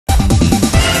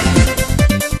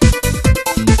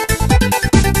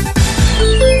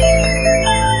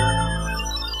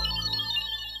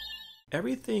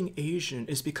everything Asian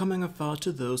is becoming a fad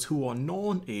to those who are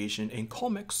non-Asian, and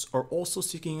comics are also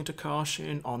seeking to cash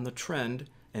in on the trend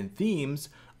and themes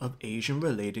of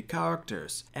Asian-related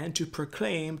characters, and to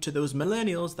proclaim to those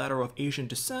millennials that are of Asian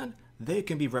descent they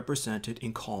can be represented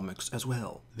in comics as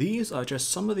well. These are just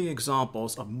some of the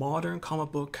examples of modern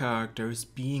comic book characters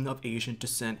being of Asian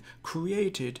descent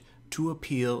created to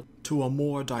appeal to a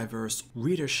more diverse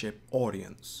readership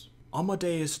audience.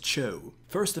 Amadeus Cho.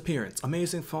 First appearance,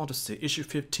 Amazing Fantasy, issue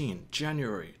 15,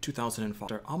 January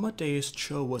 2005. Amadeus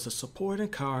Cho was a supporting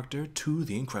character to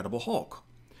The Incredible Hulk.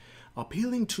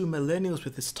 Appealing to millennials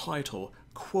with his title,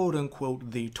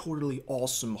 quote-unquote, The Totally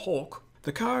Awesome Hulk,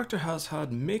 the character has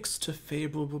had mixed to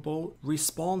favorable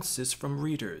responses from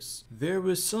readers. There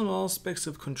were some aspects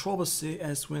of controversy,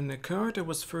 as when the character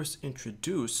was first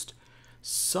introduced,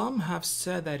 some have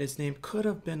said that his name could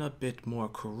have been a bit more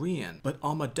Korean, but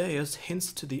Amadeus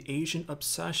hints to the Asian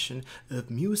obsession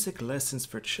of music lessons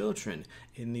for children,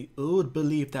 in the old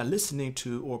belief that listening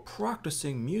to or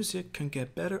practicing music can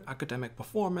get better academic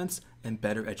performance and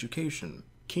better education.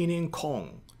 Kenan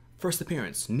Kong. First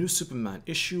appearance, New Superman,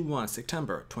 issue 1,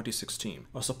 September 2016.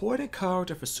 A supporting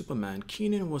character for Superman,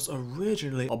 Kenan was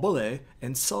originally a bully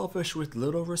and selfish with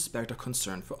little respect or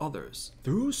concern for others.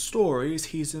 Through stories,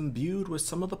 he's imbued with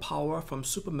some of the power from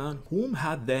Superman, whom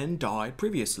had then died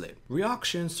previously.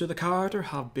 Reactions to the character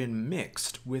have been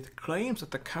mixed, with claims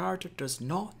that the character does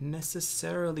not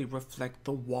necessarily reflect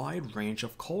the wide range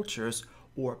of cultures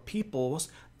or peoples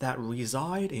that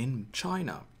reside in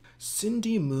China.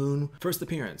 Cindy Moon. First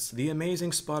appearance, The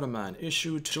Amazing Spider-Man,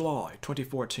 issued July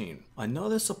 2014.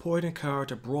 Another supporting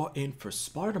character brought in for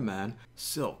Spider-Man,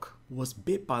 Silk, was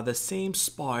bit by the same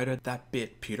spider that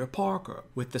bit Peter Parker,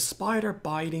 with the spider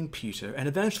biting Peter and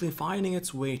eventually finding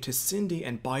its way to Cindy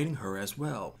and biting her as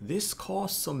well. This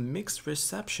caused some mixed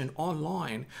reception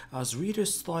online, as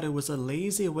readers thought it was a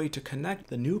lazy way to connect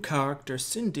the new character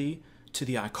Cindy to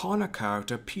the iconic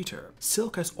character Peter.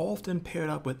 Silk has often paired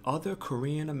up with other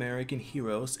Korean American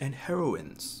heroes and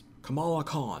heroines. Kamala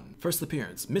Khan. First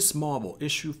appearance, Miss Marvel,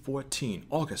 issue 14,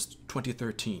 August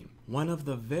 2013. One of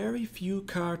the very few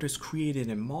characters created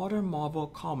in modern Marvel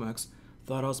comics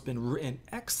that has been written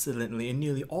excellently in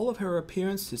nearly all of her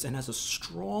appearances and has a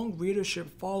strong readership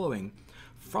following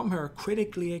from her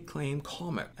critically acclaimed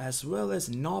comic, as well as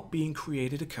not being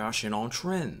created to cash in on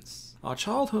trends. A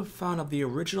childhood fan of the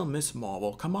original Miss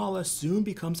Marvel, Kamala soon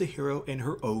becomes a hero in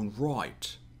her own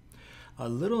right. A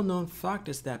little known fact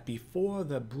is that before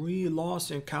the Brie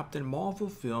Larson Captain Marvel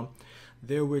film,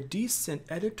 there were decent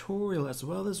editorial as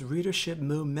well as readership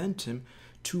momentum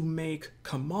to make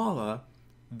Kamala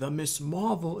the Miss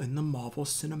Marvel in the Marvel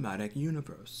Cinematic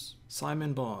Universe.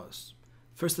 Simon Baz.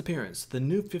 First appearance, The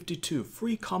New 52,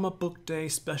 Free Comic Book Day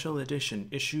Special Edition,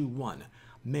 issue 1,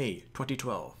 May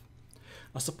 2012.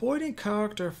 A supporting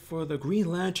character for the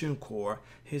Green Lantern Corps,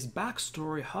 his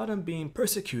backstory had him being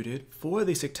persecuted for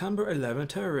the September 11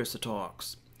 terrorist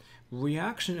attacks.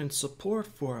 Reaction and support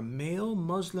for a male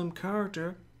Muslim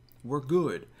character were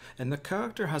good, and the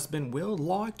character has been well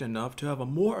liked enough to have a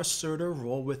more assertive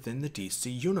role within the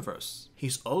DC universe.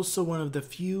 He's also one of the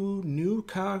few new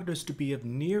characters to be of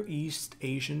Near East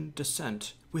Asian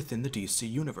descent within the DC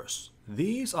universe.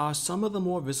 These are some of the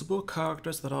more visible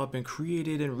characters that have been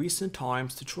created in recent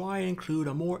times to try and include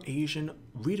a more Asian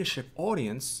readership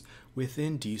audience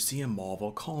within DC and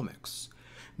Marvel comics.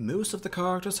 Most of the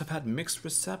characters have had mixed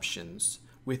receptions,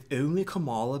 with only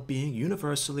Kamala being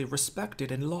universally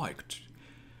respected and liked.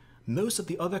 Most of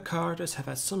the other characters have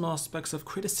had some aspects of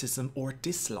criticism or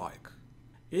dislike.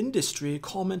 Industry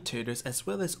commentators as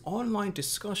well as online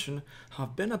discussion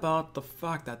have been about the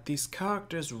fact that these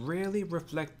characters rarely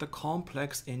reflect the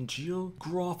complex and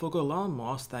geographical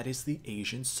landmass that is the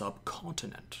Asian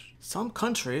subcontinent. Some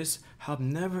countries have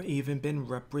never even been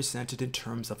represented in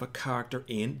terms of a character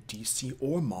in DC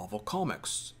or Marvel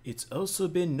comics. It's also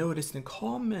been noticed and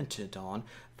commented on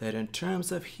that in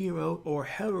terms of hero or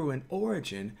heroine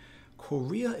origin,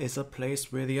 Korea is a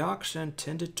place where the action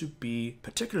tended to be,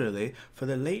 particularly for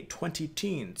the late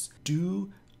 20-teens,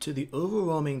 due to the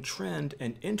overwhelming trend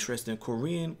and interest in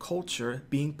Korean culture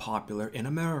being popular in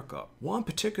America. One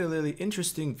particularly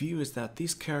interesting view is that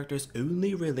these characters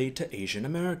only relate to Asian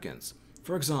Americans.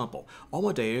 For example,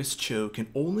 Amadeus Cho can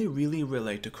only really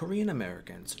relate to Korean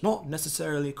Americans, not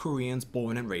necessarily Koreans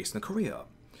born and raised in Korea.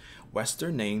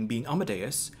 Western name being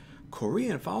Amadeus,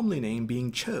 Korean family name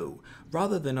being Cho,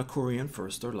 rather than a Korean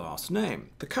first or last name.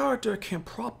 The character can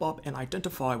prop up and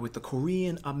identify with the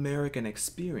Korean American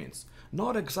experience,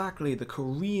 not exactly the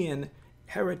Korean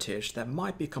heritage that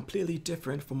might be completely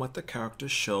different from what the character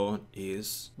shown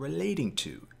is relating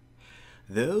to.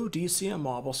 Though DC and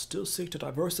Marvel still seek to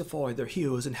diversify their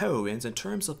heroes and heroines in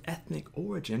terms of ethnic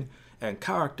origin and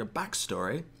character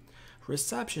backstory,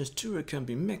 receptions to it can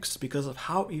be mixed because of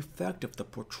how effective the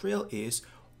portrayal is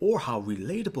or how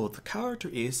relatable the character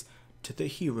is to the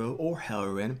hero or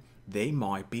heroine they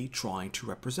might be trying to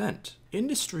represent.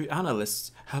 Industry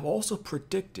analysts have also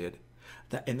predicted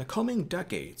that in the coming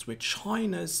decades, with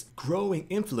China's growing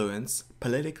influence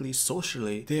politically,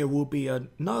 socially, there will be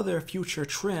another future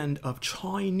trend of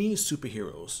Chinese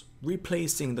superheroes,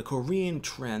 replacing the Korean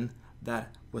trend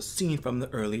that was seen from the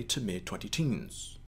early to mid 2010s.